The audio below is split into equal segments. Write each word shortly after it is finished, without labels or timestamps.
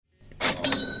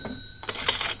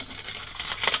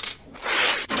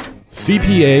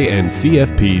CPA and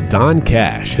CFP Don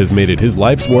Cash has made it his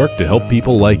life's work to help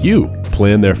people like you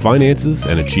plan their finances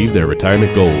and achieve their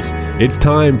retirement goals. It's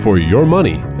time for your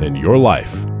money and your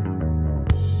life.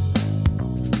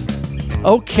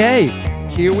 Okay,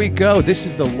 here we go. This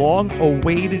is the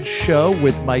long-awaited show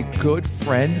with my good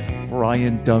friend,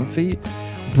 Brian Dunphy.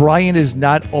 Brian is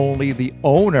not only the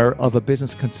owner of a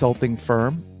business consulting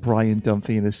firm, Brian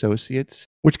Dunphy and Associates,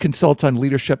 which consults on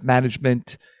leadership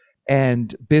management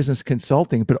and business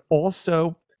consulting, but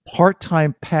also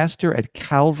part-time pastor at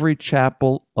Calvary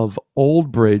Chapel of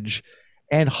Old Bridge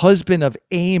and husband of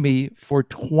Amy for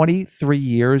 23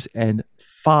 years and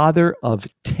father of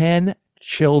 10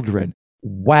 children.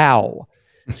 Wow.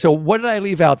 So what did I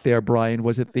leave out there, Brian?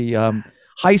 Was it the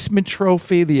Heisman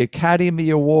Trophy, the Academy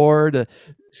Award,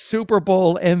 Super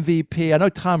Bowl MVP? I know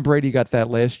Tom Brady got that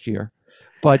last year,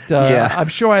 but yeah. I'm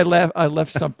sure I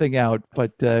left something out,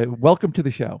 but welcome to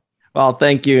the show. Well,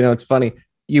 thank you. It's funny.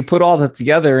 You put all that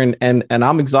together and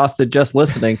I'm exhausted just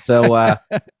listening. So, but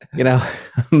yeah,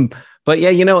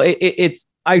 it's,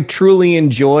 I truly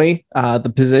enjoy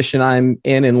the position I'm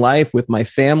in life with my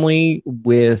family,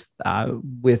 with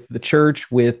the church,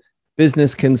 with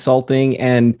business consulting.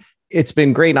 And it's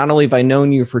been great. Not only have I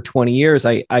known you for 20 years,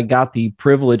 I got the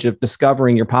privilege of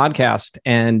discovering your podcast.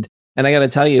 And I got to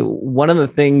tell you, one of the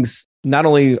things not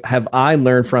only have I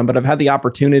learned from, but I've had the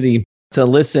opportunity to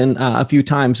listen a few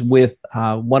times with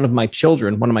one of my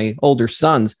children, one of my older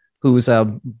sons, who's a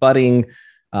budding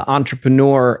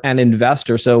entrepreneur and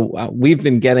investor. So we've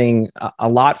been getting a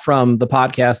lot from the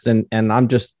podcast, and I'm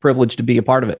just privileged to be a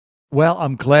part of it. Well,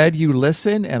 I'm glad you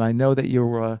listen, and I know that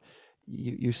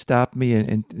you stopped me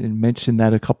and mentioned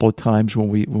that a couple of times when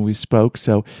we spoke.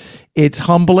 So it's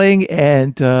humbling,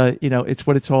 and it's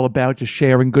what it's all about, just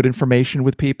sharing good information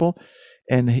with people,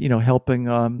 and helping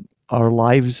our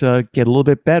lives get a little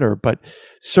bit better. But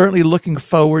certainly looking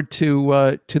forward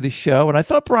to the show. And I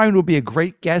thought Brian would be a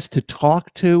great guest to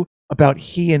talk to about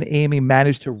he and Amy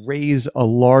managed to raise a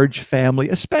large family,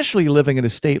 especially living in a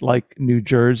state like New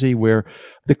Jersey, where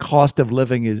the cost of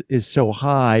living is so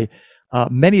high.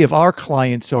 Many of our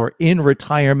clients are in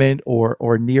retirement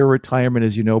or near retirement,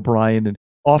 as you know, Brian, and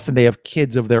often they have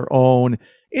kids of their own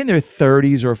in their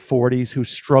 30s or 40s who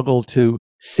struggle to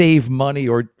save money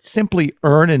or simply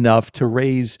earn enough to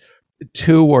raise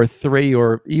 2 or 3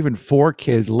 or even 4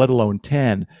 kids, let alone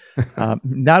 10.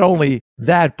 Not only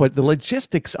that, but the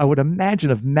logistics, I would imagine,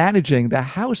 of managing the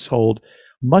household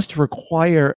must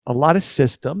require a lot of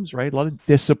systems, right? A lot of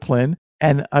discipline.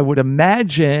 And I would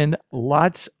imagine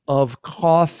lots of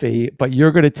coffee, but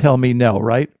you're going to tell me no,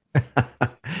 right?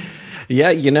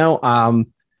 Yeah,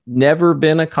 never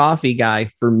been a coffee guy.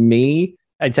 For me,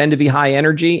 I tend to be high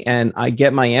energy, and I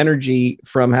get my energy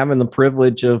from having the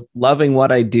privilege of loving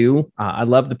what I do. I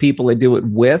love the people I do it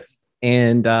with,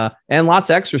 and lots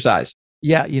of exercise.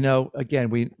 Yeah, again,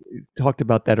 we talked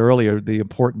about that earlier, the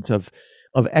importance of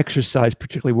exercise,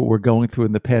 particularly what we're going through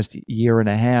in the past year and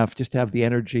a half, just to have the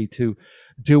energy to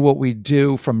do what we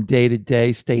do from day to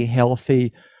day, stay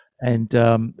healthy, and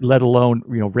let alone,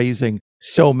 raising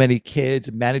so many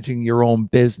kids, managing your own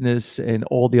business, and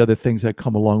all the other things that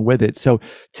come along with it. So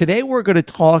today we're going to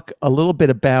talk a little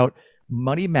bit about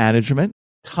money management,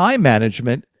 time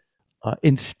management,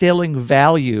 instilling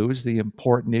values, the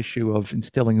important issue of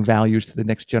instilling values to the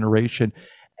next generation,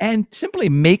 and simply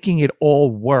making it all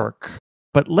work.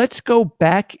 But let's go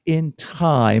back in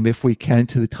time, if we can,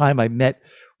 to the time I met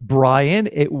Brian.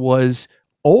 It was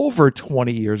over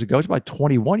 20 years ago. It's about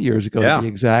 21 years ago, to be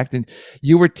exact. And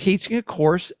you were teaching a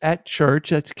course at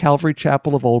church, that's Calvary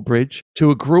Chapel of Old Bridge,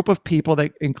 to a group of people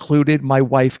that included my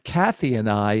wife, Kathy, and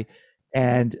I.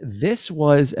 And this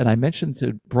was, and I mentioned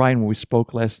to Brian when we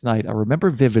spoke last night, I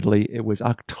remember vividly, it was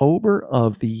October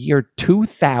of the year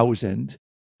 2000.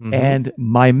 Mm-hmm. And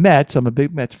my Mets, I'm a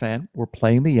big Mets fan, were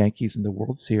playing the Yankees in the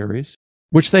World Series,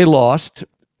 which they lost.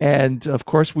 And of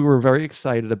course, we were very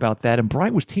excited about that. And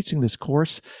Brian was teaching this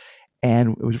course, and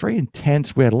it was very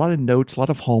intense. We had a lot of notes, a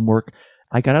lot of homework.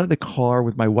 I got out of the car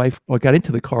with my wife, or got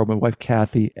into the car with my wife,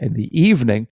 Kathy, in the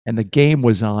evening, and the game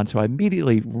was on. So I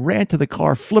immediately ran to the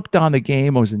car, flipped on the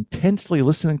game. I was intensely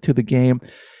listening to the game,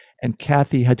 and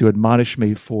Kathy had to admonish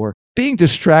me for being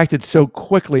distracted so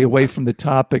quickly away from the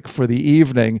topic for the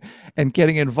evening and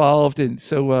getting involved in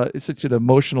such an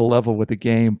emotional level with the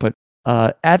game. But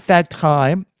at that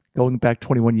time, going back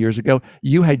 21 years ago,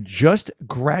 you had just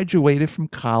graduated from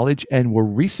college and were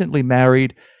recently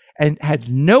married and had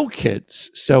no kids.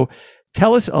 So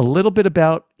tell us a little bit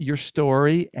about your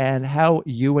story and how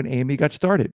you and Amy got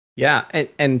started. Yeah, and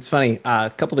it's funny, a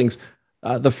couple things.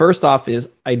 The first off is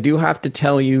I do have to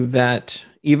tell you that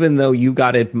even though you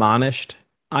got admonished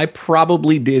I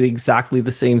probably did exactly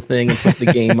the same thing and put the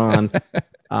game on.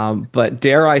 But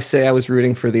dare I say I was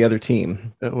rooting for the other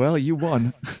team. Well, you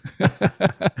won.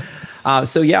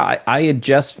 So yeah, I had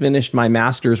just finished my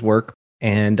master's work,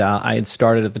 and I had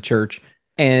started at the church.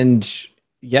 And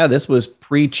yeah, this was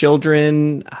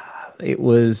pre-children. It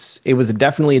was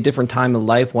definitely a different time of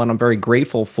life, one I'm very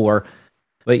grateful for.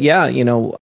 But yeah,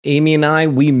 Amy and I,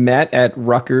 we met at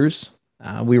Rutgers.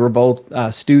 We were both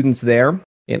students there,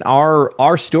 and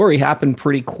our story happened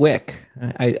pretty quick.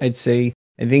 I'd say,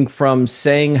 I think from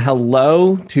saying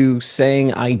hello to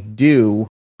saying I do,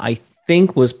 I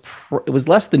think it was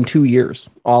less than 2 years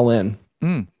all in.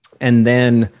 And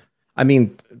then, I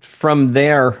mean, from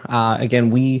there,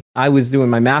 again, I was doing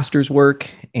my master's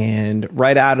work, and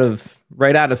right out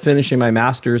of finishing my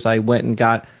master's, I went and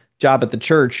got a job at the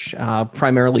church,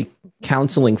 primarily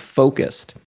counseling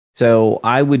focused. So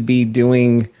I would be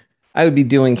doing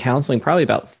counseling probably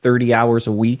about 30 hours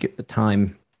a week at the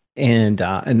time. And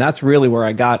that's really where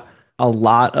I got a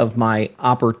lot of my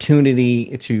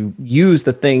opportunity to use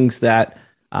the things that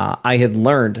I had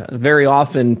learned. Very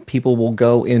often people will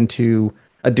go into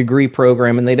a degree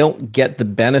program and they don't get the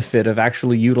benefit of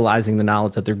actually utilizing the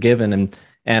knowledge that they're given.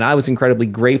 And I was incredibly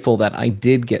grateful that I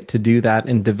did get to do that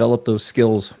and develop those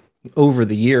skills over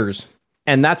the years.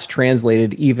 And that's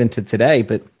translated even to today.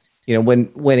 But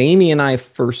when Amy and I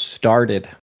first started,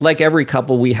 like every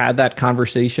couple, we had that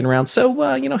conversation around, so,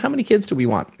 how many kids do we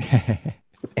want?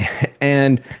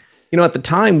 And, at the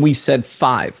time we said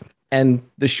 5. And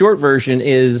the short version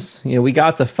is, we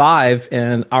got to 5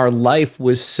 and our life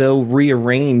was so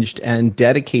rearranged and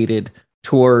dedicated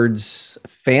towards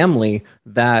family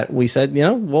that we said,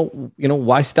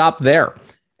 why stop there?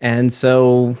 And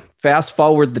so fast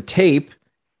forward the tape,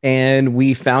 and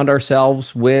we found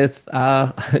ourselves with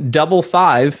double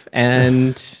 5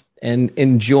 and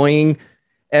enjoying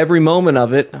every moment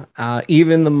of it,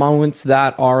 even the moments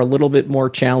that are a little bit more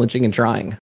challenging and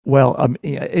trying. Well,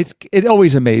 it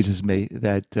always amazes me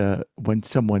that when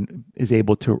someone is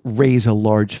able to raise a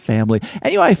large family,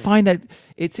 and I find that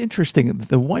it's interesting.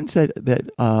 The ones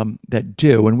that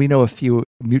do, and we know a few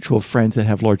mutual friends that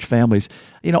have large families.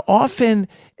 Often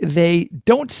they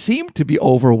don't seem to be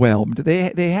overwhelmed.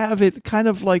 They have it kind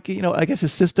of like I guess a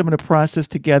system and a process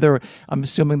together. I'm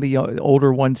assuming the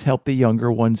older ones help the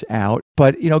younger ones out.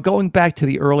 But going back to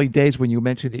the early days when you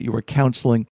mentioned that you were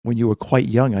counseling when you were quite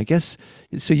young, I guess.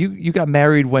 So you got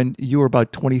married when you were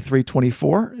about 23,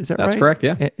 24, is that right? That's correct,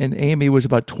 yeah. And Amy was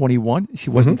about 21.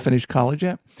 She wasn't finished college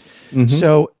yet. Mm-hmm.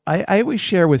 So I always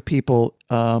share with people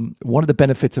one of the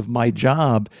benefits of my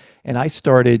job, and I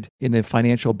started in the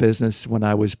financial business when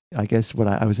I was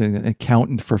an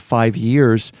accountant for 5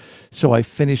 years. So I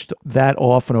finished that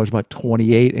off when I was about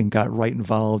 28 and got right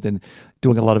involved in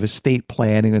doing a lot of estate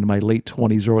planning in my late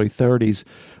 20s, early 30s.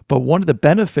 But one of the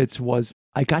benefits was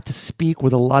I got to speak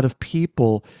with a lot of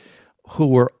people who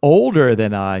were older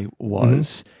than I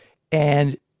was,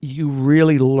 and you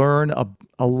really learn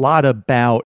a lot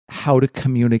about how to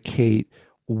communicate,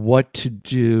 what to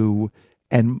do,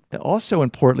 and also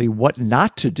importantly, what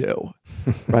not to do,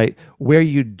 right? Where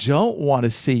you don't want to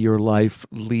see your life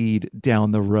lead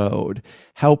down the road,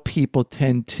 how people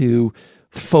tend to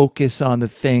focus on the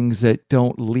things that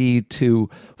don't lead to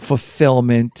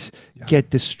fulfillment, get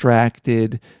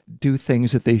distracted, do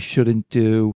things that they shouldn't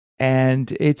do.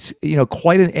 And it's,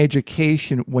 quite an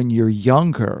education when you're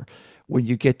younger, when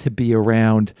you get to be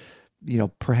around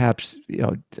perhaps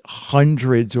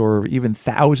hundreds or even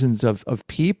thousands of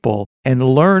people and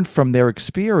learn from their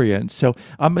experience. So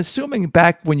I'm assuming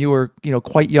back when you were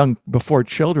quite young, before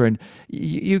children,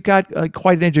 you got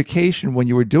quite an education when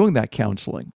you were doing that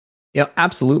counseling. Yeah,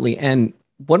 absolutely. And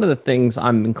one of the things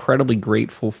I'm incredibly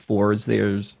grateful for is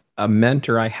there's a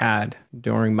mentor I had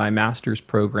during my master's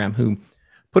program who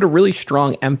put a really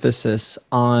strong emphasis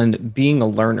on being a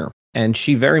learner. And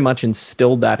she very much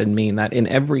instilled that in me, and that in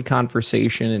every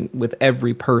conversation and with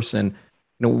every person,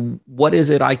 what is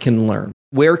it I can learn?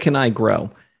 Where can I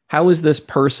grow? How is this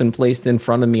person placed in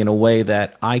front of me in a way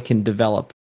that I can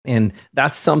develop? And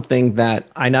that's something that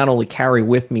I not only carry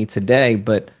with me today,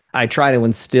 but I try to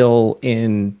instill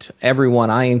in everyone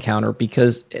I encounter,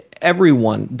 because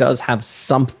everyone does have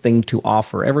something to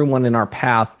offer. Everyone in our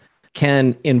path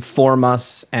can inform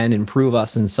us and improve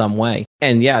us in some way.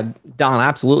 And yeah, Don,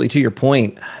 absolutely, to your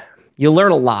point, you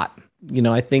learn a lot.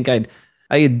 I think I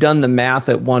had done the math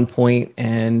at one point,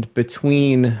 and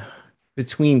between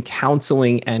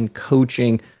counseling and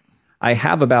coaching, I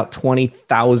have about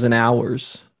 20,000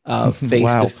 hours of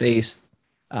face-to-face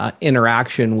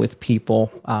interaction with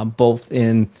people, both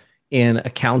in in a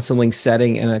counseling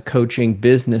setting and a coaching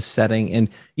business setting. And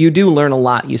you do learn a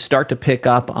lot. You start to pick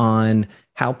up on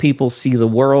how people see the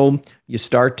world. You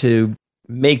start to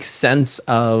make sense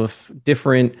of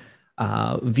different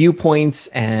viewpoints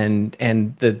and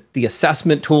the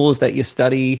assessment tools that you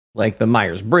study, like the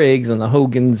Myers-Briggs and the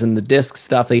Hogans and the DISC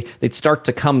stuff. They'd start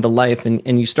to come to life,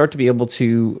 and you start to be able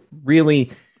to really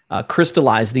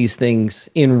crystallize these things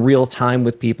in real time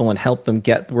with people and help them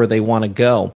get where they want to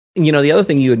go. The other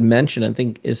thing you had mentioned, I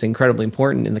think, is incredibly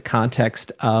important in the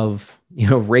context of,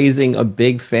 raising a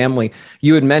big family.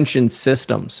 You had mentioned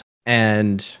systems,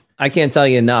 and I can't tell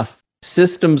you enough.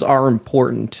 Systems are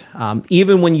important.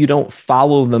 Even when you don't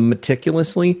follow them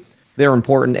meticulously, they're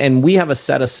important. And we have a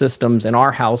set of systems in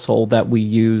our household that we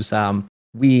use.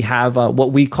 We have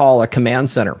what we call a command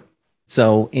center.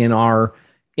 So in our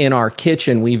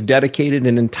kitchen, we've dedicated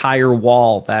an entire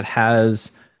wall that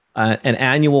has an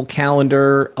annual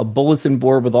calendar, a bulletin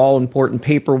board with all important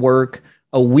paperwork,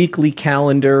 a weekly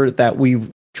calendar that we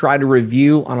try to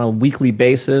review on a weekly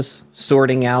basis,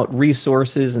 sorting out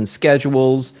resources and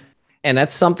schedules. And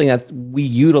that's something that we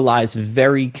utilize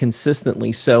very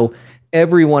consistently. So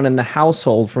everyone in the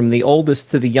household, from the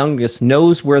oldest to the youngest,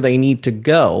 knows where they need to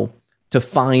go to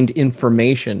find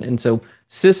information. And so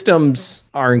systems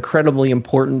are incredibly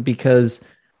important because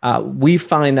we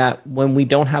find that when we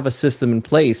don't have a system in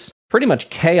place, pretty much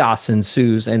chaos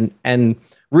ensues. And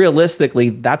realistically,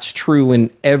 that's true in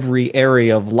every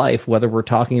area of life, whether we're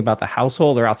talking about the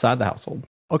household or outside the household.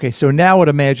 Okay, so now I would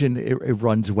imagine it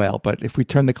runs well. But if we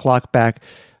turn the clock back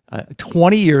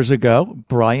 20 years ago,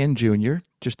 Brian Jr.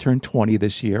 just turned 20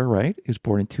 this year, right? He was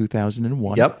born in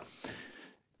 2001. Yep.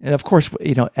 And of course,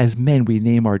 as men, we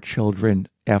name our children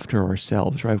after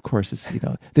ourselves, right? Of course, it's,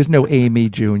 there's no Amy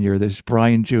Jr., there's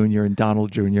Brian Jr. and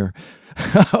Donald Jr.,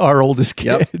 our oldest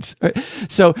kids. Yep. Right?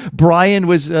 So Brian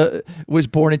was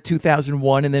born in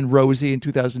 2001, and then Rosie in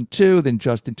 2002, then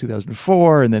Justin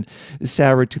 2004, and then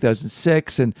Sarah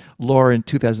 2006, and Laura in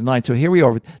 2009. So here we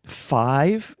are with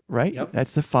 5, right? Yep.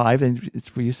 That's the 5. And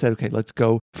it's where you said, okay, let's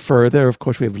go further. Of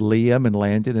course, we have Liam and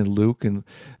Landon and Luke and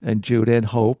Judah and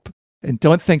Hope. And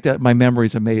don't think that my memory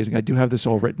is amazing. I do have this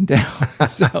all written down.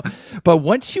 But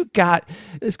once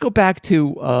let's go back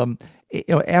to,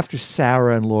 after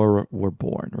Sarah and Laura were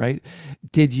born, right?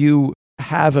 Did you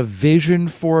have a vision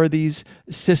for these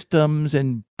systems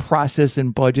and process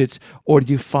and budgets? Or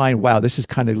did you find, wow, this is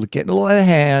kind of getting a little out of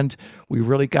hand. We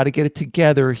really got to get it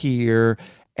together here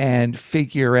and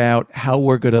figure out how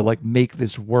we're going to make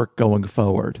this work going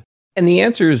forward? And the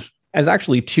answer is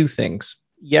actually 2 things.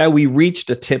 Yeah, we reached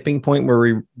a tipping point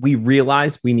where we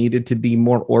realized we needed to be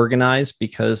more organized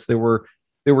because there were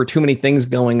too many things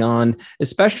going on,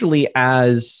 especially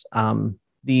as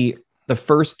the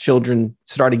first children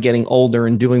started getting older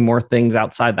and doing more things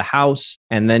outside the house.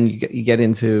 And then you get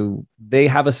into, they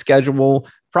have a schedule.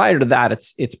 Prior to that,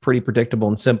 it's pretty predictable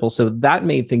and simple. So that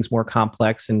made things more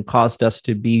complex and caused us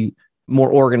to be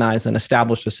more organized and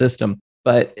establish a system.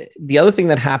 But the other thing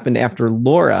that happened after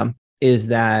Laura is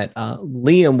that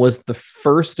Liam was the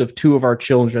first of 2 of our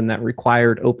children that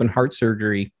required open heart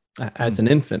surgery as an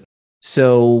infant.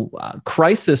 So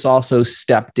crisis also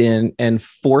stepped in and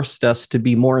forced us to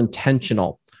be more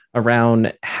intentional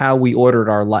around how we ordered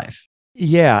our life.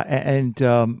 Yeah. And,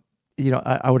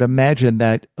 I would imagine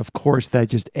that, of course, that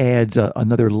just adds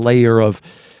another layer of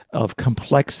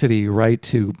complexity, right?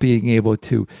 To being able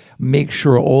to make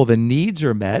sure all the needs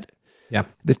are met. Yeah.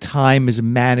 The time is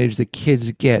managed. The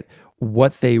kids get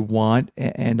what they want.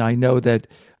 And I know that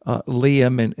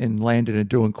Liam and Landon are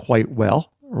doing quite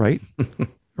well, right?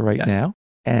 Yes. Now.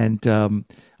 And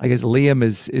I guess Liam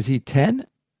is he 10?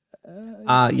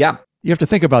 Yeah. You have to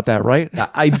think about that, right?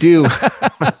 I do.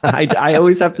 I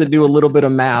always have to do a little bit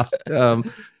of math.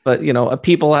 But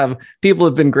people have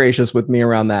been gracious with me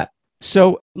around that.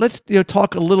 So let's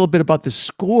talk a little bit about the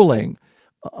schooling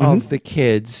of the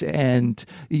kids and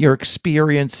your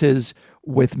experiences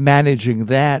with managing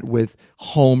that with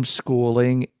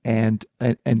homeschooling and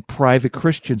private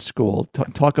Christian school.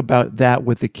 Talk about that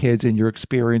with the kids and your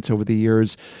experience over the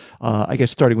years, I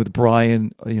guess starting with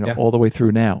Brian, all the way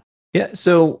through now. Yeah.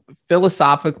 So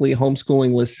philosophically,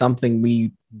 homeschooling was something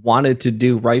we wanted to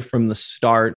do right from the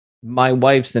start. My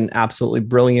wife's an absolutely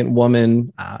brilliant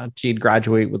woman. She'd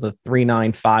graduate with a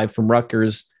 3.95 from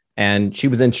Rutgers, and she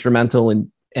was instrumental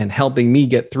in helping me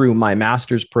get through my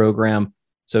master's program.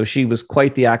 So she was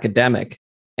quite the academic.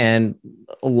 And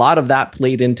a lot of that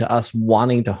played into us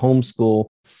wanting to homeschool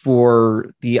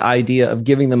for the idea of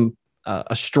giving them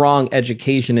a strong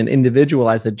education and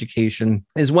individualized education,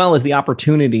 as well as the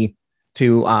opportunity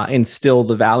to instill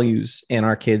the values in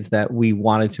our kids that we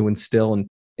wanted to instill. And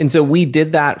And so we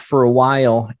did that for a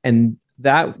while, and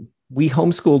that we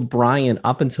homeschooled Brian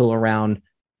up until around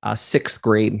sixth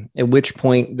grade, at which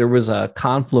point there was a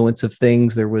confluence of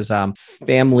things. There was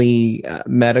family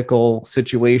medical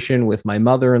situation with my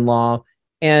mother-in-law,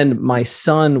 and my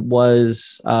son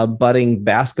was a budding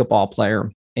basketball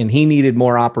player, and he needed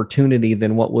more opportunity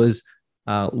than what was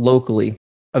locally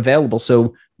available.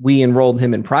 So we enrolled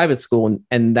him in private school,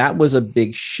 and that was a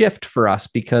big shift for us,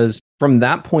 because from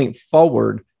that point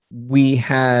forward, we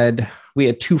had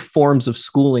two forms of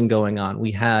schooling going on.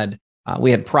 We had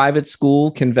private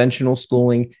school, conventional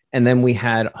schooling, and then we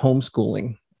had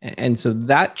homeschooling. And so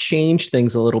that changed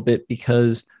things a little bit,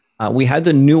 because we had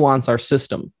to nuance our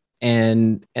system.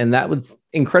 And that was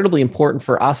incredibly important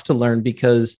for us to learn,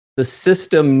 because the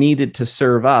system needed to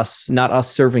serve us, not us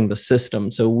serving the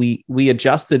system. So we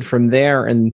adjusted from there.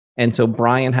 And so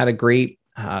Brian had a great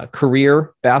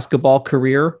basketball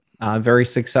career, very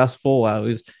successful.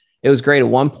 It was great. At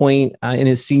one point in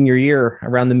his senior year,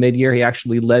 around the mid-year, he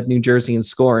actually led New Jersey in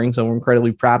scoring. So we're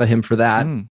incredibly proud of him for that.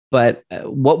 But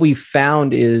what we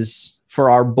found is,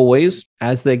 for our boys,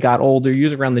 as they got older,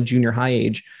 usually around the junior high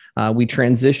age, we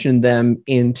transitioned them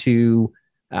into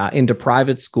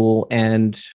private school.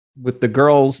 And with the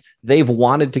girls, they've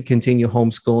wanted to continue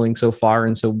homeschooling so far.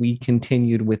 And so we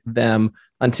continued with them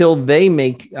until they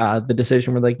make the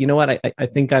decision. We're like, you know what, I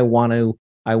think I want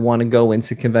to go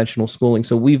into conventional schooling.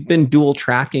 So we've been dual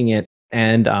tracking it,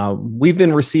 and we've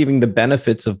been receiving the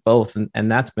benefits of both.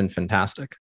 And that's been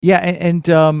fantastic. Yeah.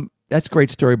 And that's a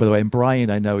great story, by the way. And Brian,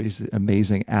 I know he's an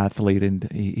amazing athlete, and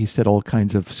he set all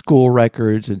kinds of school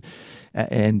records,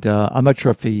 and I'm not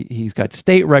sure if he's got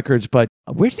state records, but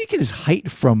where did he get his height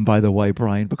from, by the way,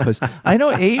 Brian? Because I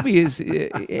know Amy's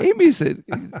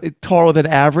taller than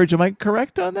average. Am I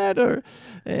correct on that?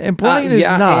 And Brian is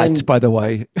not, by the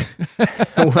way.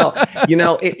 Well,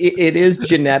 it is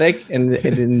genetic,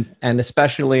 and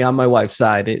especially on my wife's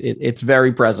side, it's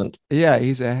very present. Yeah,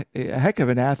 he's a heck of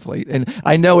an athlete. And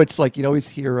I know it's like, you always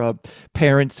hear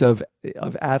parents of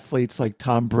athletes like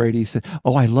Tom Brady say,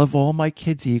 "Oh, I love all my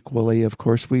kids equally." Of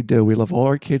course we do. We love all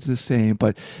our kids the same,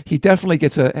 but he definitely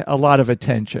gets a lot of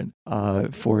attention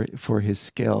for his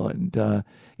skill. And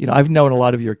I've known a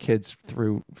lot of your kids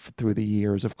through the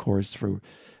years, of course, through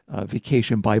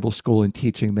Vacation Bible School and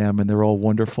teaching them, and they're all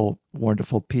wonderful,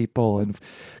 wonderful people. And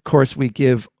of course, we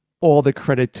give all the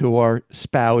credit to our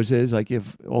spouses. I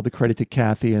give all the credit to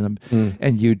Kathy, and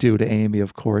you do to Amy,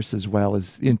 of course, as well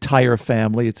as the entire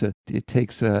family. It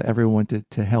takes everyone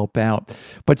to help out.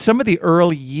 But some of the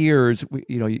early years,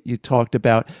 you talk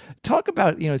about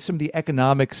some of the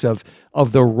economics of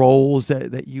the roles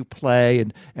that you play,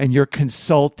 and your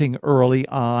consulting early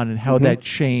on, and how that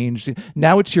changed.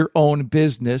 Now it's your own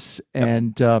business,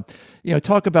 and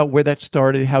talk about where that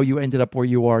started, how you ended up where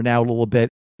you are now a little bit,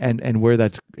 and where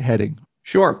that's heading.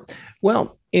 Sure.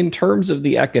 Well, in terms of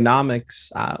the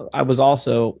economics,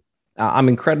 I'm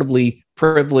incredibly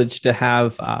privileged to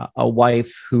have a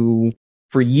wife who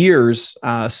for years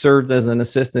served as an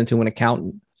assistant to an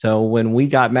accountant. So when we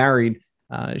got married,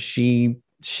 she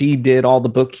did all the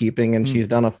bookkeeping, and she's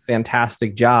done a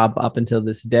fantastic job up until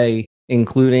this day,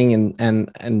 including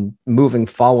and moving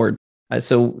forward.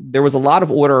 So there was a lot of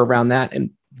order around that.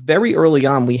 And very early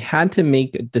on, we had to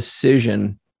make a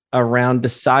decision around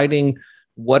deciding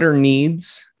what are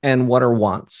needs and what are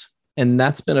wants. And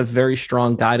that's been a very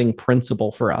strong guiding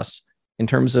principle for us in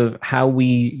terms of how we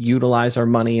utilize our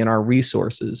money and our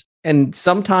resources. And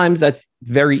sometimes that's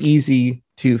very easy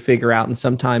to figure out, and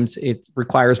sometimes it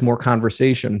requires more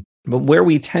conversation. But where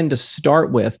we tend to start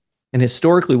with, and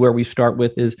historically where we start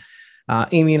with, is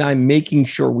Amy and I making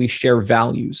sure we share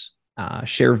values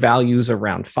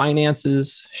around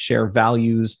finances, share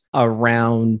values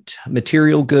around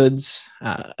material goods,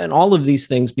 and all of these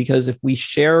things. Because if we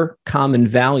share common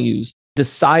values,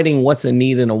 deciding what's a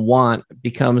need and a want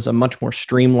becomes a much more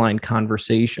streamlined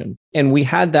conversation. And we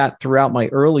had that throughout my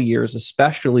early years,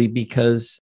 especially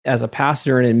because as a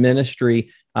pastor and in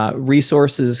ministry,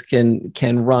 resources can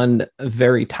run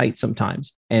very tight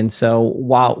sometimes. And so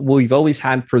while we've always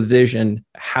had provision,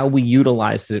 how we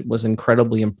utilized it was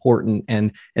incredibly important,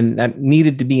 and that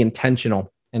needed to be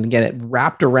intentional. And again, it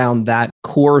wrapped around that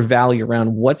core value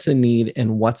around what's a need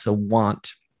and what's a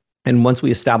want. And once we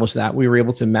established that, we were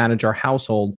able to manage our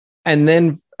household. And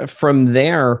then from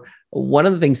there, one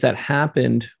of the things that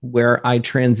happened where I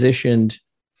transitioned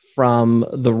from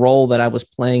the role that I was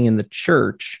playing in the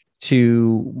church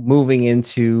to moving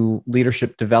into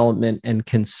leadership development and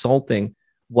consulting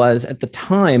was, at the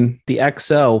time, the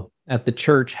XO at the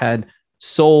church had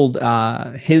sold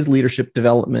his leadership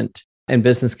development and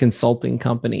business consulting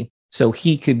company so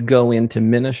he could go into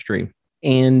ministry.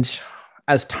 And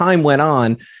as time went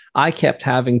on, I kept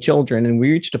having children, and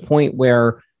we reached a point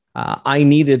where I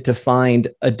needed to find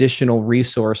additional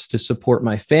resource to support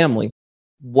my family.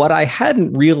 What I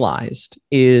hadn't realized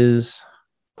is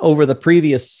over the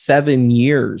previous 7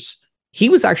 years, he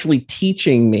was actually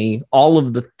teaching me all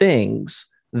of the things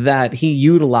that he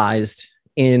utilized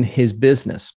in his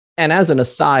business. And as an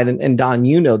aside, and Don,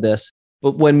 you know this,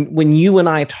 but when you and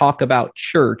I talk about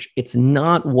church, it's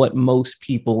not what most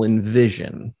people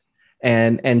envision.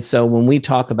 And so when we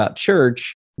talk about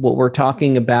church, what we're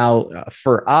talking about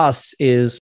for us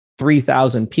is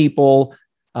 3,000 people,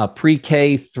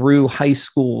 pre-K through high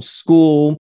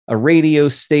school, a radio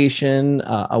station,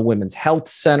 a women's health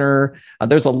center.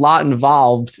 There's a lot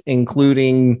involved,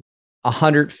 including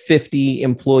 150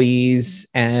 employees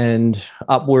and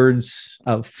upwards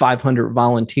of 500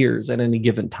 volunteers at any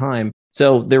given time.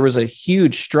 So there was a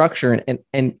huge structure,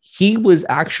 and he was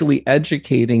actually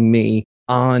educating me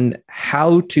on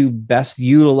how to best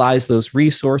utilize those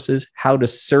resources, how to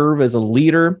serve as a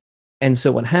leader. And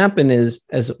so what happened is,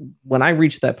 as when I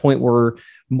reached that point where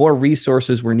more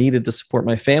resources were needed to support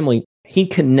my family, he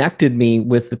connected me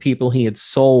with the people he had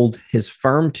sold his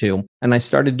firm to. And I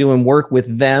started doing work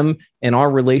with them, and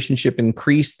our relationship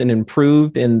increased and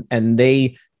improved. And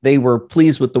they were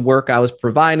pleased with the work I was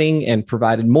providing and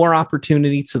provided more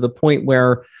opportunity, to the point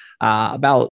where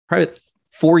about probably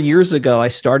 4 years ago, I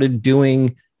started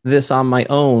doing this on my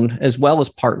own, as well as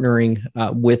partnering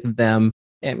with them.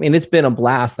 I mean, it's been a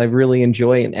blast. I really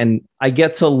enjoy it. And I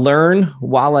get to learn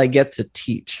while I get to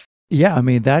teach. Yeah, I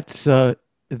mean, that's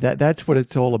what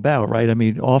it's all about, right? I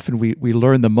mean, often we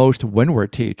learn the most when we're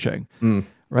teaching,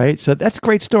 right? So that's a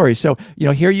great story. So,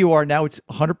 here you are now, it's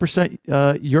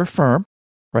 100% your firm,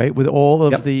 right? With all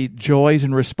of the joys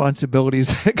and responsibilities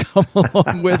that come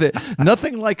along with it.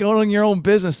 Nothing like owning your own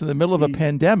business in the middle of a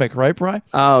pandemic, right, Brian?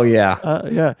 Oh, yeah.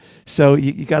 Yeah. So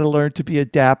you got to learn to be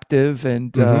adaptive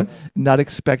and not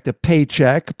expect a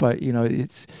paycheck, but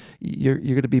it's you're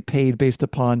going to be paid based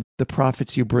upon the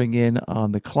profits you bring in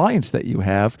on the clients that you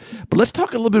have. But let's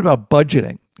talk a little bit about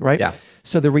budgeting, right? Yeah.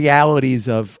 So the realities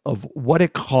of what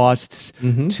it costs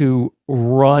to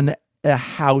run a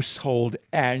household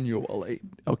annually.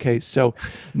 Okay, so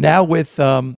now with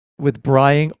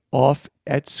Brian off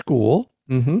at school,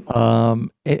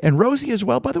 and Rosie as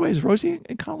well. By the way, is Rosie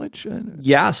in college?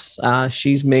 Yes,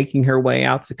 she's making her way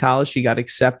out to college. She got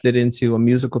accepted into a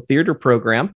musical theater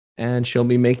program, and she'll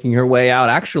be making her way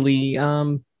out. Actually,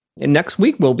 and next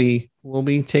week we'll be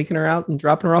taking her out and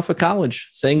dropping her off at college,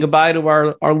 saying goodbye to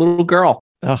our little girl.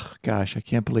 Oh, gosh, I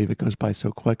can't believe it goes by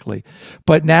so quickly.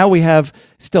 But now we have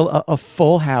still a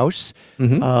full house.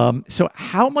 So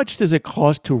how much does it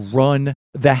cost to run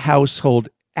the household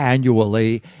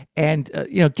annually? And,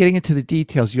 getting into the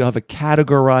details, you have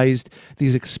categorized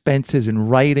these expenses in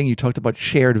writing. You talked about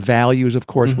shared values, of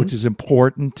course, which is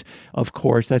important. Of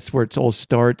course, that's where it all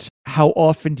starts. How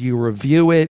often do you review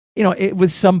it?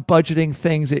 With some budgeting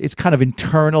things, it's kind of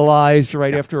internalized,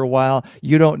 right? After a while,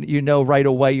 you know right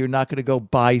away you're not going to go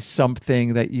buy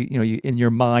something that you in your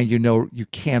mind you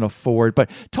can't afford. But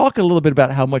talk a little bit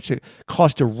about how much it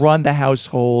costs to run the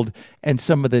household and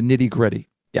some of the nitty gritty.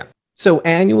 Yeah. So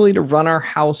annually to run our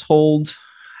household,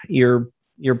 you're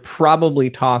probably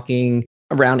talking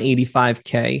around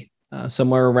 $85K,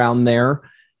 somewhere around there.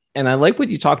 And I like what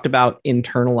you talked about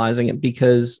internalizing it,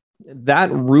 because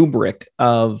that rubric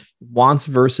of wants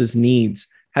versus needs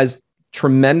has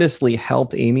tremendously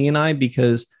helped Amy and I,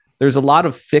 because there's a lot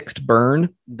of fixed burn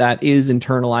that is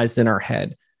internalized in our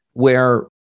head, where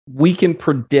we can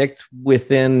predict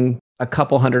within a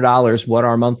couple $100 what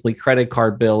our monthly credit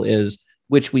card bill is,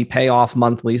 which we pay off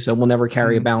monthly. So we'll never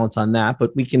carry a balance on that, but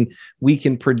we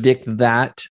can predict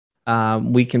that.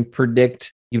 We can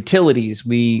predict utilities.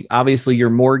 Obviously your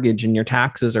mortgage and your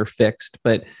taxes are fixed,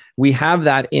 but we have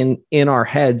that in our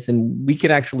heads, and we can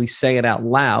actually say it out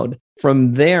loud.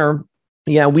 From there,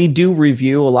 we do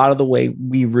review. A lot of the way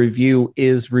we review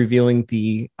is reviewing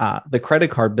the credit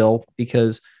card bill,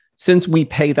 because since we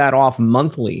pay that off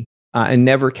monthly and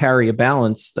never carry a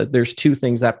balance, that there's two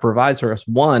things that provides for us.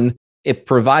 One, it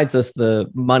provides us the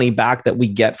money back that we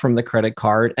get from the credit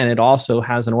card. And it also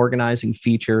has an organizing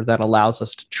feature that allows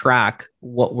us to track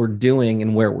what we're doing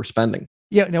and where we're spending.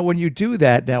 Yeah. Now, when you do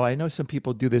that, now I know some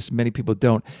people do this, many people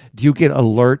don't. Do you get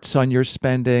alerts on your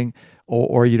spending,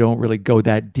 or you don't really go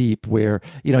that deep where,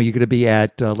 you're going to be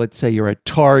at, let's say you're at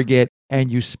Target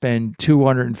and you spend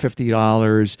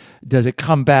 $250. Does it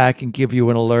come back and give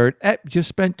you an alert? Just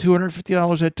spent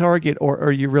 $250 at Target,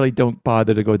 or you really don't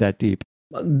bother to go that deep?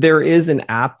 There is an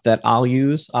app that I'll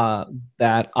use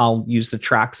to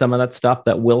track some of that stuff,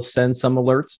 that will send some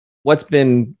alerts. what's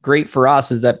been great for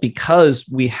us is that because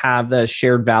we have the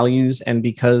shared values and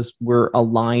because we're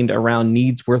aligned around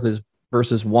needs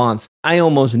versus wants, I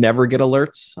almost never get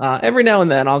alerts. Every now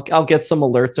and then I'll get some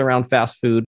alerts around fast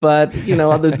food, but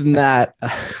other than that,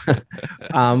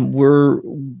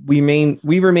 we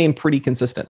remain pretty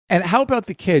consistent. And how about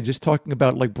the kid? Just talking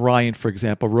about like Brian, for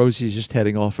example. Rosie's just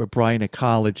heading off for Brian at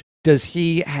college. Does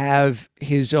he have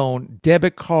his own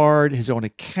debit card, his own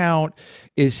account?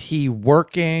 Is he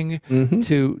working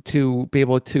to be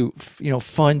able to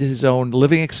fund his own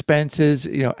living expenses?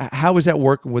 How is that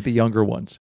working with the younger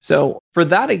ones? So for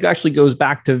that, it actually goes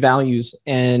back to values.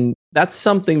 And that's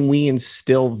something we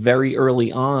instill very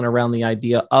early on around the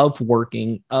idea of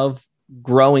working, of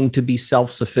growing to be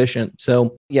self-sufficient.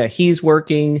 So yeah, he's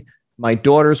working. My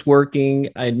daughter's working.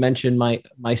 I had mentioned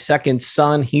my second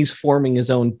son, he's forming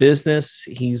his own business.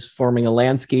 He's forming a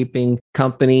landscaping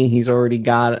company. He's already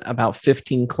got about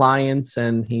 15 clients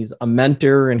and he's a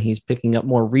mentor and he's picking up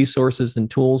more resources and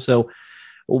tools. So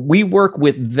we work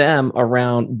with them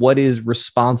around what is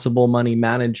responsible money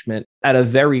management at a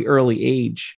very early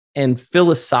age. And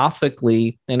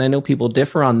philosophically, and I know people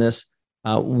differ on this,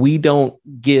 we don't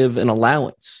give an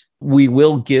allowance. We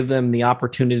will give them the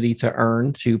opportunity to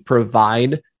earn, to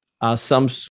provide some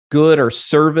good or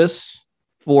service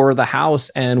for the house,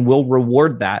 and we'll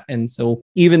reward that. And so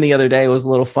even the other day, it was a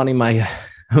little funny. My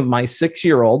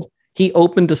 6-year-old, he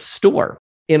opened a store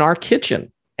in our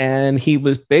kitchen. And he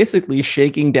was basically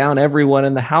shaking down everyone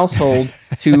in the household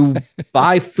to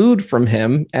buy food from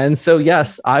him. And so,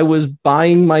 yes, I was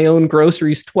buying my own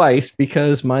groceries twice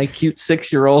because my cute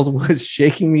 6-year-old was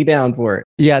shaking me down for it.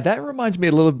 Yeah, that reminds me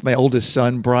a little of my oldest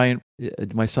son, Brian.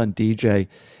 My son, DJ,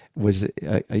 was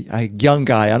a young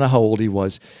guy. I don't know how old he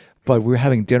was, but we were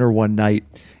having dinner one night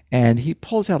and he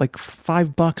pulls out like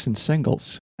 $5 in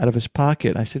singles out of his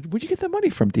pocket. I said, "Where'd you get the money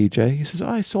from, DJ?" He says,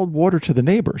 "I sold water to the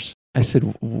neighbors." I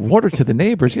said, "Water to the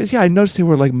neighbors?" He goes, "Yeah, I noticed they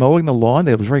were like mowing the lawn.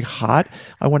 It was very hot.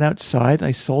 I went outside.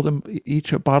 I sold them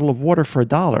each a bottle of water for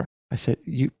 $1." I said,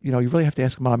 you really have to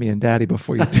ask mommy and daddy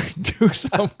before you do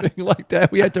something like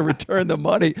that. We had to return the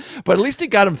money, but at least it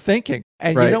got him thinking.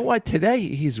 And right. You know what? Today,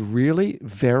 he's really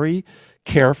very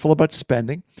careful about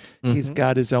spending. Mm-hmm. He's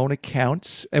got his own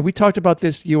accounts. And we talked about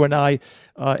this, you and I,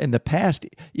 in the past.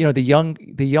 The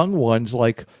young ones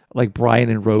like Brian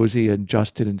and Rosie and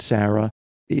Justin and Sarah,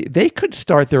 they could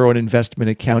start their own investment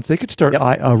accounts. They could start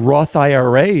Roth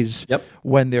IRAs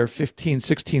when they're 15,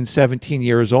 16, 17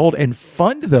 years old and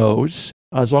fund those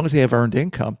as long as they have earned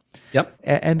income. Yep.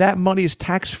 And that money is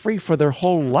tax-free for their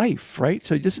whole life, right?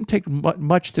 So it doesn't take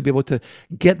much to be able to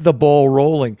get the ball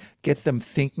rolling, get them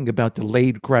thinking about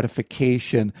delayed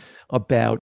gratification,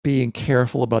 about being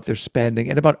careful about their spending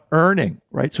and about earning,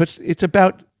 right? So it's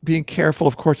about being careful,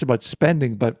 of course, about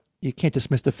spending, but you can't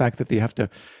dismiss the fact that they have to,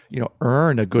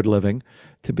 earn a good living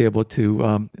to be able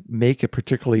to make it,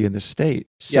 particularly in the state.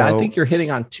 So, yeah, I think you're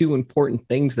hitting on two important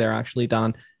things there, actually,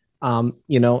 Don.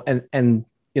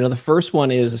 The first one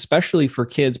is, especially for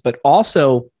kids, but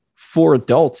also for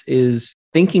adults, is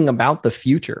thinking about the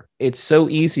future. It's so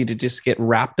easy to just get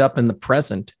wrapped up in the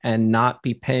present and not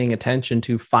be paying attention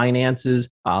to finances,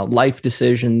 life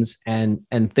decisions, and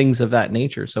things of that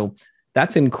nature. So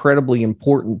that's incredibly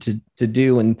important to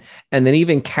do. And then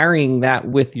even carrying that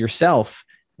with yourself,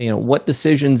 what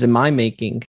decisions am I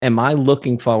making? Am I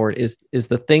looking forward? Is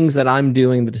the things that I'm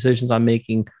doing, the decisions I'm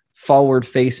making, forward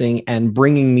facing and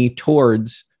bringing me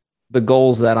towards the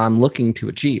goals that I'm looking to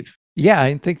achieve? Yeah,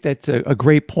 I think that's a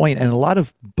great point. And a lot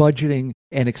of budgeting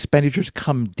and expenditures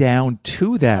come down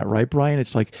to that, right, Brian?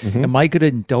 It's like, am I going to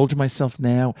indulge myself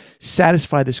now,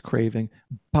 satisfy this craving,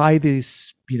 buy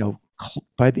this,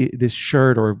 buy this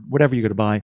shirt or whatever you're going to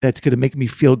buy that's going to make me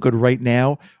feel good right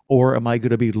now? Or am I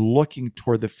going to be looking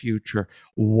toward the future?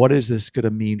 What is this going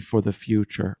to mean for the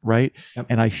future, right? Yep.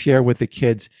 And I share with the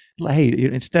kids, hey,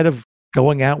 instead of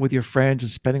going out with your friends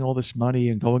and spending all this money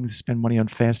and going to spend money on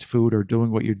fast food or doing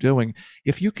what you're doing,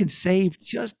 if you can save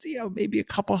just, maybe a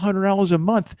couple $100 a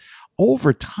month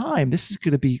over time, this is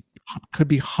going to could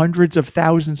be hundreds of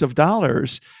thousands of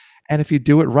dollars. And if you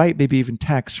do it right, maybe even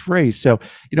tax-free. So,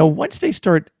 once they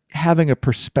start having a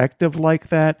perspective like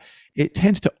that, it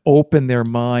tends to open their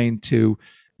mind to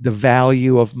the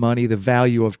value of money, the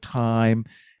value of time,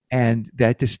 and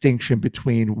that distinction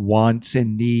between wants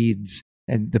and needs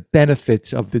and the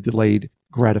benefits of the delayed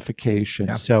gratification.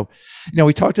 Yeah. So,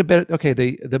 we talked about,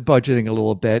 the budgeting a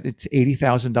little bit. It's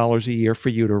 $80,000 a year for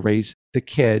you to raise the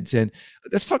kids. And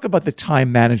let's talk about the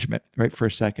time management, right, for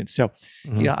a second. So,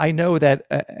 I know that,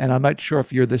 and I'm not sure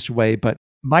if you're this way, but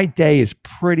my day is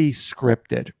pretty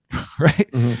scripted, right?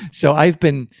 So I've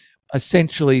been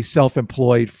essentially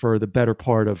self-employed for the better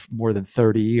part of more than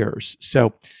 30 years.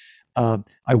 So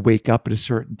I wake up at a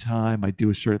certain time. I do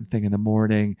a certain thing in the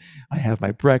morning. I have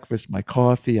my breakfast, my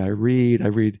coffee. I read.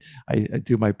 I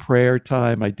do my prayer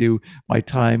time. I do my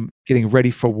time getting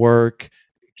ready for work,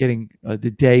 getting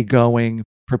the day going,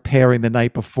 preparing the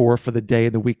night before for the day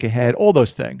and the week ahead, all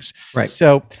those things. Right.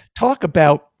 So talk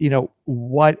about,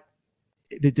 what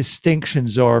the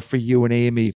distinctions are for you and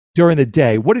Amy during the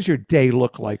day. What does your day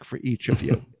look like for each of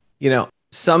you?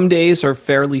 Some days are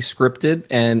fairly scripted,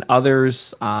 and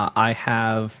others I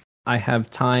have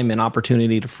time and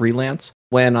opportunity to freelance.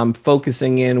 When I'm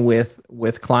focusing in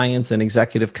with clients and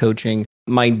executive coaching,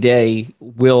 my day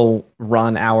will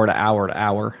run hour to hour to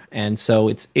hour, and so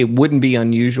it wouldn't be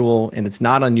unusual, and it's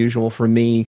not unusual for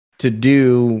me to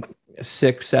do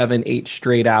 6, 7, 8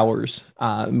 straight hours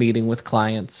meeting with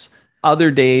clients.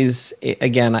 Other days,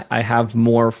 again, I have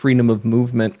more freedom of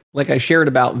movement. Like I shared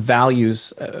about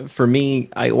values, for me,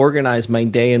 I organize my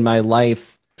day and my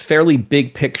life fairly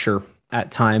big picture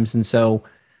at times. And so,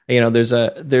 there's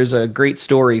a great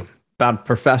story about a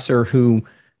professor who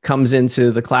comes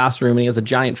into the classroom and he has a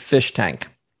giant fish tank.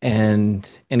 And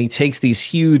he takes these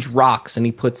huge rocks and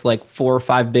he puts like 4 or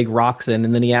 5 big rocks in.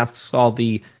 And then he asks all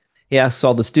the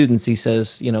students, he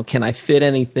says, can I fit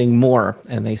anything more?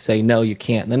 And they say, no, you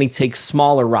can't. And then he takes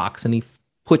smaller rocks and he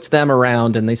puts them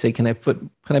around and they say, can I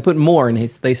put more? And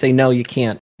they say, no, you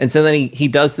can't. And so then he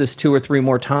does this 2 or 3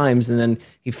 more times, and then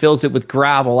he fills it with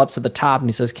gravel up to the top and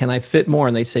he says, can I fit more?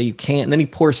 And they say, you can't. And then he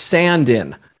pours sand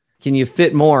in. Can you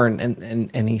fit more?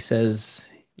 And he says,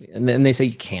 and then they say,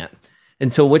 you can't.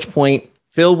 Until which point,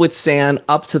 filled with sand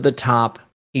up to the top,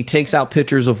 he takes out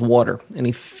pitchers of water and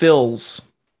he fills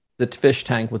the fish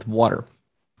tank with water.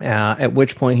 At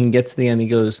which point he gets to the end, he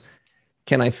goes,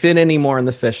 can I fit any more in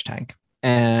the fish tank?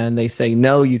 And they say,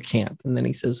 no, you can't. And then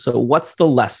he says, so what's the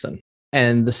lesson?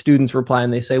 And the students reply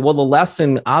and they say, well, the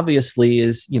lesson obviously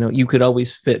is, you could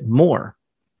always fit more.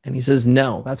 And he says,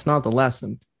 no, that's not the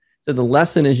lesson. So the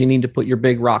lesson is you need to put your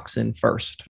big rocks in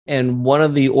first. And one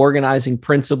of the organizing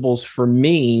principles for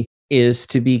me is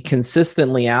to be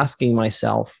consistently asking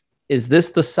myself, is this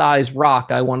the size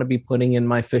rock I want to be putting in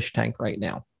my fish tank right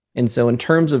now? And so in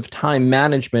terms of time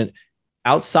management,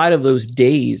 outside of those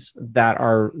days that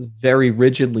are very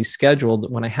rigidly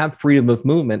scheduled, when I have freedom of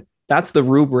movement, that's the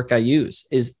rubric I use.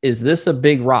 Is this a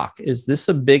big rock? Is this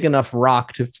a big enough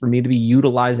rock for me to be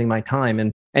utilizing my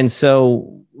time? And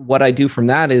so what I do from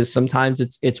that is sometimes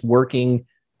it's working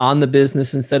on the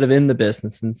business instead of in the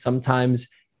business. And sometimes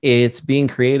it's being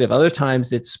creative. Other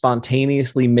times it's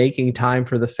spontaneously making time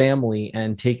for the family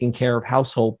and taking care of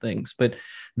household things. But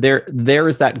there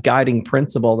is that guiding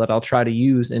principle that I'll try to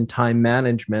use in time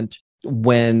management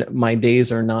when my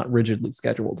days are not rigidly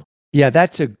scheduled. Yeah,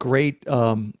 that's a great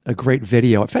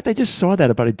video. In fact, I just saw that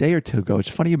about a day or two ago. It's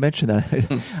funny you mentioned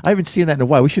that. I haven't seen that in a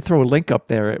while. We should throw a link up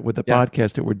there with the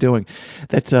podcast that we're doing.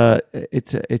 That's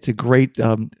it's a great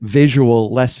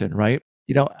visual lesson, right?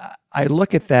 I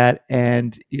look at that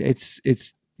and it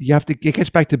gets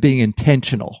back to being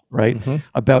intentional, right? Mm-hmm.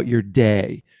 About your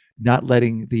day, not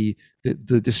letting the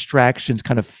distractions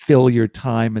kind of fill your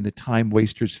time and the time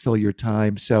wasters fill your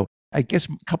time. So I guess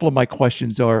a couple of my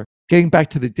questions are, getting back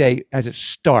to the day as it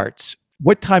starts,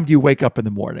 what time do you wake up in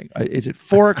the morning? Is it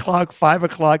 4 o'clock, 5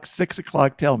 o'clock, 6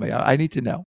 o'clock? Tell me. I need to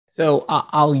know. So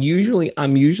I'm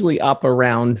usually up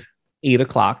around 8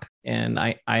 o'clock, and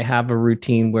I have a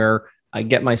routine where I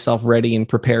get myself ready and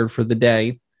prepared for the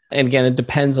day. And again, it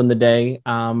depends on the day.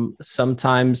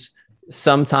 Sometimes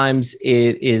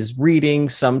it is reading.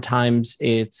 Sometimes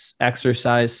it's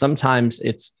exercise. Sometimes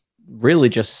it's really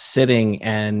just sitting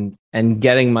and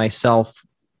getting myself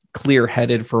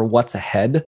clear-headed for what's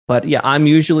ahead. But yeah, I'm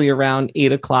usually around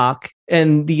 8 o'clock.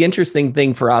 And the interesting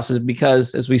thing for us is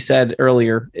because, as we said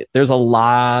earlier, there's a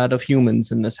lot of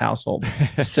humans in this household.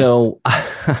 So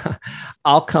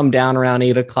I'll come down around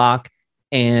 8 o'clock,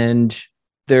 and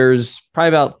there's probably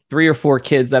about 3 or 4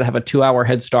 kids that have a 2-hour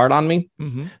head start on me.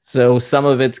 Mm-hmm. So some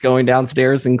of it's going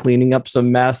downstairs and cleaning up some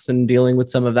mess and dealing with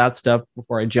some of that stuff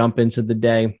before I jump into the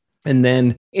day. And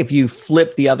then if you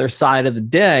flip the other side of the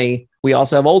day, we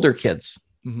also have older kids.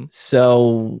 Mm-hmm.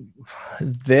 So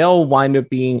they'll wind up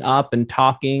being up and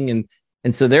talking.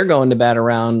 And so they're going to bed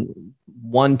around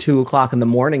 1, 2 o'clock in the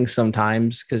morning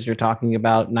sometimes, because you're talking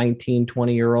about 19,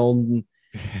 20-year-old.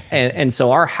 And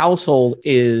so our household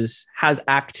has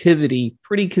activity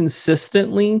pretty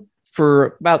consistently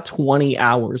for about 20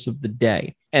 hours of the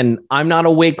day. and I'm not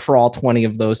awake for all 20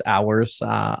 of those hours.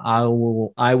 I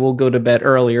will go to bed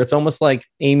earlier. It's almost like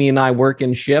Amy and I work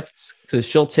in shifts. So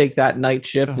she'll take that night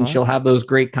shift and she'll have those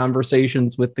great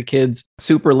conversations with the kids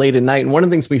super late at night. And one of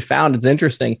the things we found, it's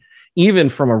interesting, even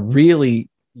from a really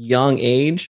young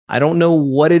age, I don't know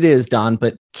what it is, Don,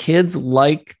 but kids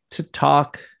like to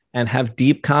talk and have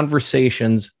deep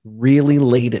conversations really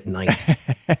late at night.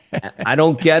 I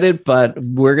don't get it, but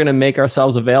we're going to make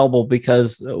ourselves available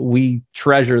because we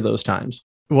treasure those times.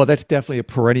 Well, that's definitely a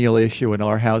perennial issue in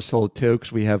our household too,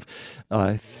 because we have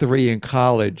 3 in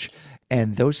college,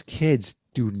 and those kids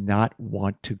do not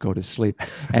want to go to sleep.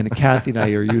 And Kathy and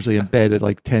I are usually in bed at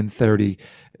like 10:30,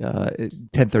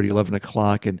 11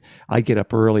 o'clock, and I get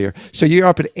up earlier. So you're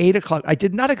up at 8 o'clock. I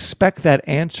did not expect that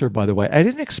answer, by the way. I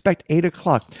didn't expect 8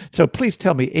 o'clock. So please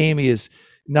tell me Amy is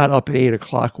not up at 8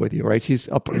 o'clock with you, right? She's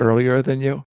up earlier than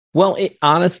you? Well,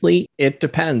 honestly, it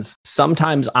depends.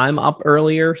 Sometimes I'm up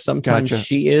earlier. Sometimes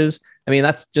she is. I mean,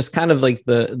 that's just kind of like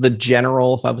the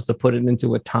general, if I was to put it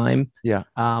into a time. Yeah.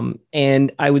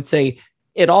 And I would say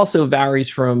it also varies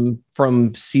from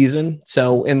season.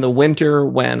 So in the winter,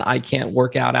 when I can't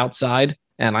work out outside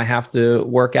and I have to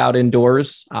work out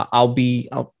indoors, I'll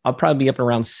probably be up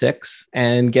around 6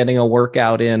 and getting a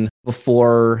workout in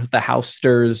before the house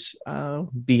stirs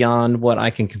beyond what I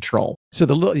can control. So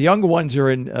the young ones are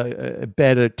in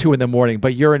bed at 2 a.m,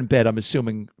 but you're in bed, I'm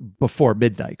assuming, before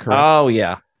midnight, correct? Oh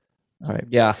yeah. All right.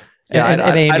 Yeah. And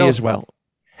Amy as well.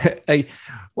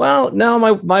 Well, no,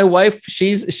 my wife,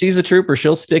 she's a trooper.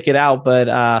 She'll stick it out, but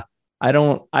I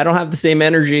don't have the same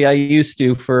energy I used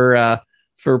to for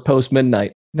post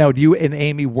midnight. Now, do you and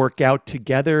Amy work out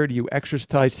together? Do you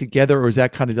exercise together, or is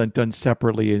that kind of done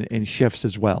separately in shifts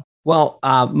as well? Well,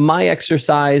 my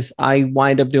exercise, I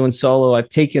wind up doing solo. I've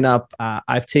taken up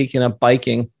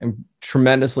biking. I'm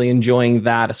tremendously enjoying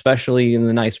that, especially in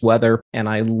the nice weather. And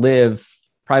I live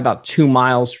probably about 2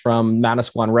 miles from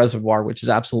Manasquan Reservoir, which is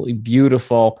absolutely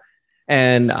beautiful.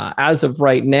 And as of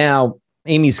right now,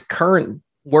 Amy's current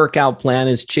workout plan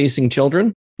is chasing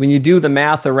children. When you do the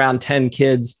math, around 10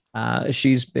 kids,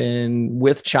 she's been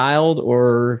with child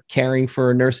or caring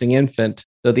for a nursing infant.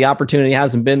 So the opportunity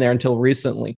hasn't been there until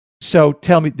recently. So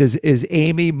tell me, is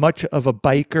Amy much of a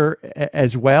biker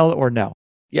as well, or no?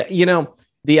 Yeah,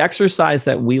 the exercise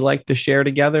that we like to share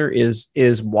together is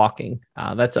walking.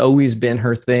 That's always been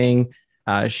her thing.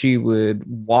 She would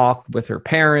walk with her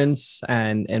parents,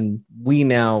 and we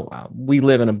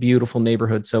live in a beautiful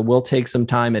neighborhood, so we'll take some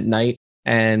time at night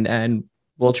and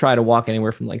we'll try to walk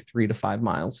anywhere from like 3 to 5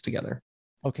 miles together.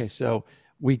 Okay, so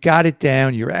we got it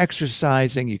down. You're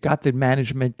exercising. You got the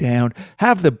management down.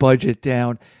 Have the budget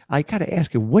down. I got to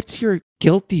ask you, what's your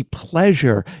guilty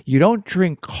pleasure? You don't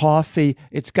drink coffee.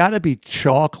 It's got to be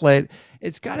chocolate.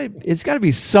 It's got to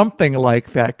be something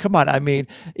like that. Come on. I mean,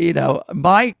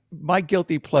 my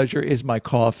guilty pleasure is my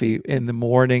coffee in the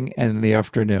morning and in the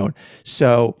afternoon.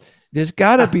 So there's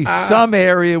got to be some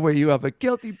area where you have a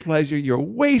guilty pleasure. You're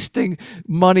wasting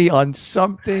money on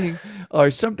something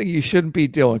or something you shouldn't be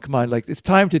doing. Come on, like it's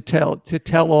time to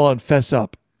tell all and fess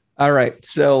up. All right.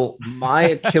 So my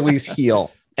Achilles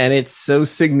heel, and it's so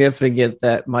significant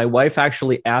that my wife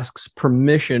actually asks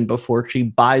permission before she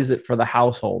buys it for the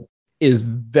household, is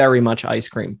very much ice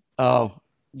cream. Oh,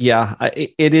 yeah.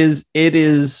 It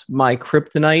is my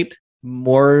kryptonite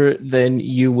more than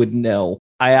you would know.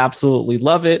 I absolutely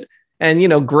love it.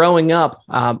 And, growing up,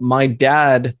 my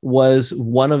dad was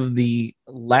one of the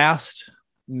last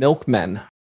milkmen.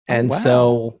 And wow.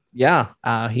 So, yeah,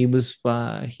 he was,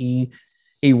 he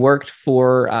worked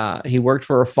for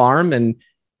a farm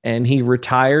and he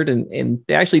retired and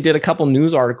they actually did a couple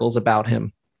news articles about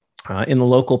him in the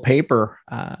local paper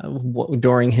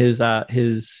during his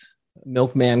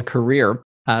milkman career.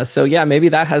 So yeah, maybe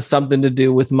that has something to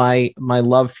do with my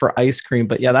love for ice cream.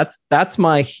 But yeah, that's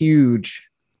my huge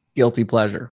guilty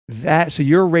pleasure. So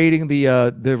you're rating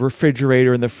the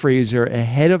refrigerator and the freezer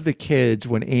ahead of the kids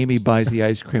when Amy buys the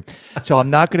ice cream. So I'm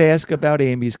not going to ask about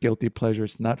Amy's guilty pleasure.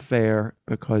 It's not fair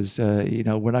because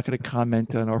we're not going to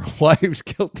comment on our wives'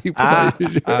 guilty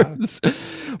pleasures.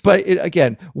 But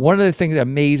again, one of the things that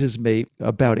amazes me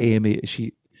about Amy is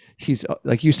she's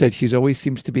like you said, she's always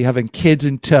seems to be having kids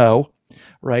in tow.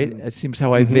 Right. It seems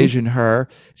how I vision her,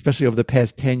 especially over the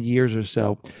past 10 years or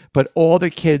so. But all the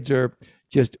kids are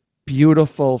just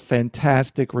beautiful,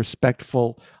 fantastic,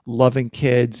 respectful, loving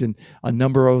kids. And a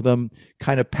number of them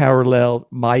kind of parallel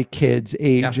my kids'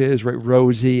 ages, right?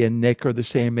 Rosie and Nick are the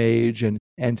same age, and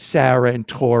Sarah and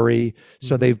Tori.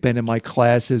 So they've been in my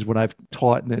classes when I've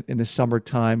taught in the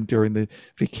summertime during the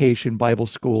vacation Bible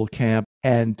school camp.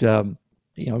 And,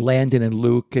 Landon and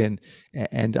Luke, and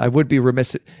I would be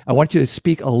remiss. I want you to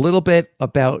speak a little bit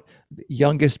about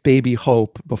youngest baby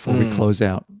Hope before we close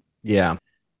out. Yeah.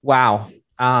 Wow.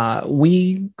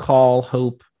 We call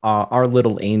Hope our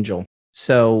little angel.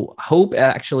 So Hope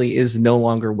actually is no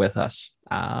longer with us.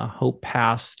 Hope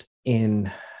passed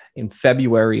in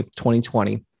February of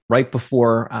 2020, right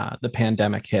before the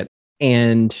pandemic hit.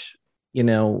 And,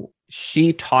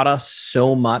 she taught us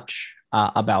so much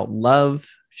about love.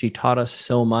 She taught us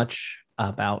so much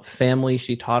about family.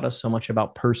 She taught us so much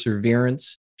about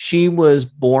perseverance. She was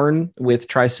born with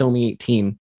trisomy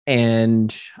 18,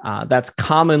 and that's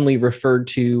commonly referred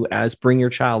to as bring your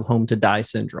child home to die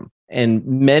syndrome. And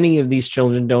many of these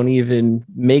children don't even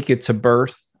make it to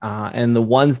birth. And the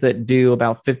ones that do,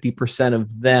 about 50%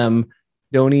 of them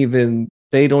don't even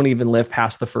live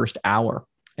past the first hour.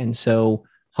 And so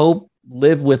Hope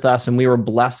lived with us, and we were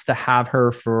blessed to have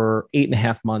her for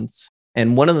 8.5 months.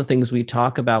 And one of the things we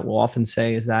talk about, we'll often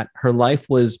say, is that her life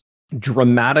was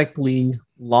dramatically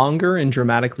longer and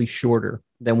dramatically shorter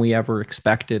than we ever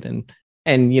expected. And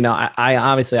I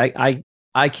obviously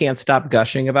I can't stop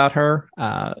gushing about her.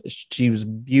 She was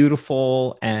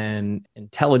beautiful and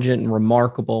intelligent and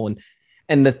remarkable,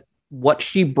 and what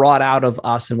she brought out of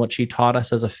us and what she taught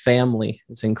us as a family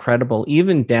is incredible.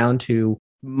 Even down to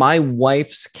my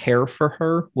wife's care for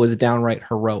her was downright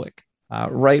heroic.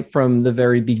 Right from the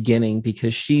very beginning,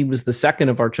 because she was the second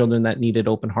of our children that needed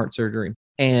open heart surgery.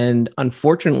 And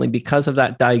unfortunately, because of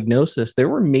that diagnosis, there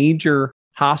were major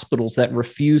hospitals that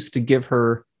refused to give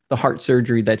her the heart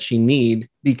surgery that she needed,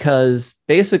 because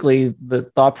basically the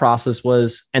thought process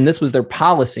was, and this was their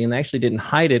policy, and they actually didn't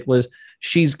hide it, was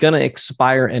she's going to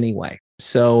expire anyway.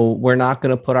 So we're not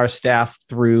going to put our staff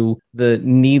through the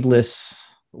needless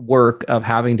work of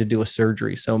having to do a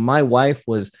surgery. So my wife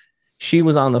she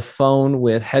was on the phone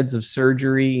with heads of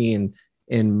surgery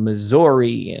in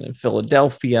Missouri and in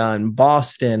Philadelphia and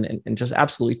Boston, and just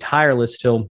absolutely tireless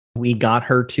till we got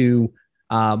her to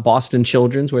Boston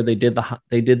Children's, where they did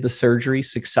the surgery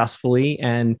successfully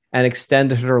and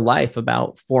extended her life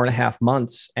about 4.5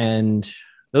 months. And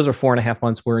those are 4.5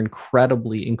 months we're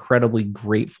incredibly, incredibly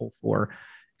grateful for.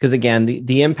 Because again,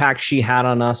 the impact she had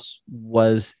on us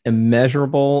was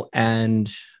immeasurable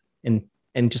and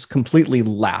just completely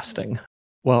lasting.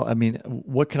 Well, I mean,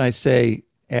 what can I say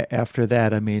after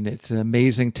that? I mean, it's an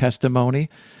amazing testimony.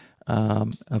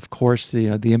 Of course,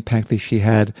 the impact that she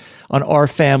had on our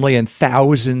family and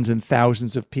thousands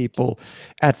of people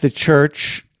at the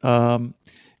church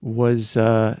was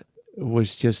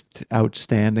just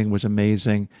outstanding, was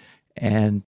amazing.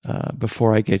 And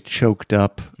before I get choked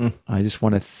up, I just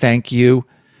want to thank you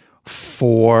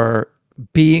for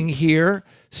being here,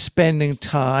 spending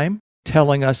time,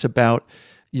 telling us about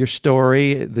your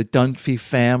story, the Dunphy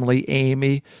family,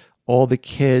 Amy, all the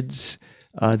kids,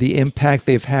 the impact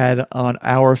they've had on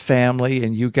our family.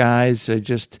 And you guys are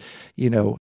just,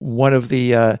 one of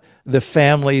the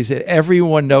families that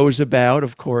everyone knows about,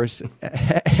 of course,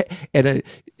 in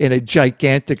a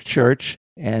gigantic church.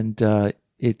 And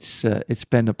it's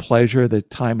been a pleasure. The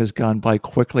time has gone by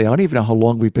quickly. I don't even know how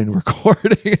long we've been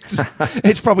recording.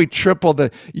 It's probably triple the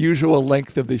usual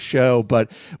length of the show,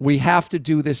 but we have to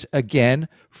do this again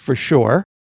for sure,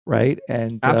 right?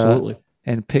 And absolutely,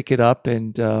 and pick it up,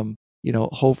 and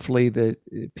hopefully the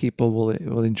people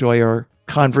will enjoy our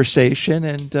conversation,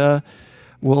 and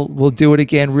we'll do it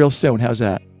again real soon. How's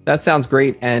that? That sounds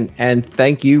great, and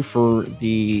thank you for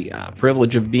the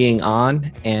privilege of being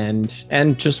on, and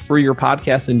just for your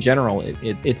podcast in general.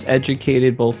 It's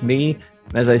educated both me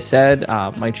and, as I said,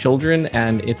 my children,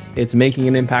 and it's making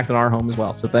an impact on our home as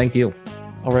well. So thank you.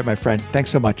 All right, my friend. Thanks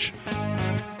so much.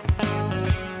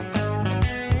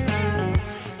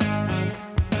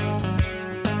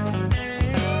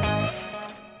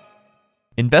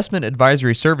 Investment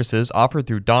advisory services offered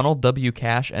through Donald W.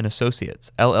 Cash &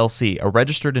 Associates, LLC, a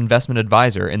registered investment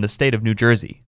advisor in the state of New Jersey.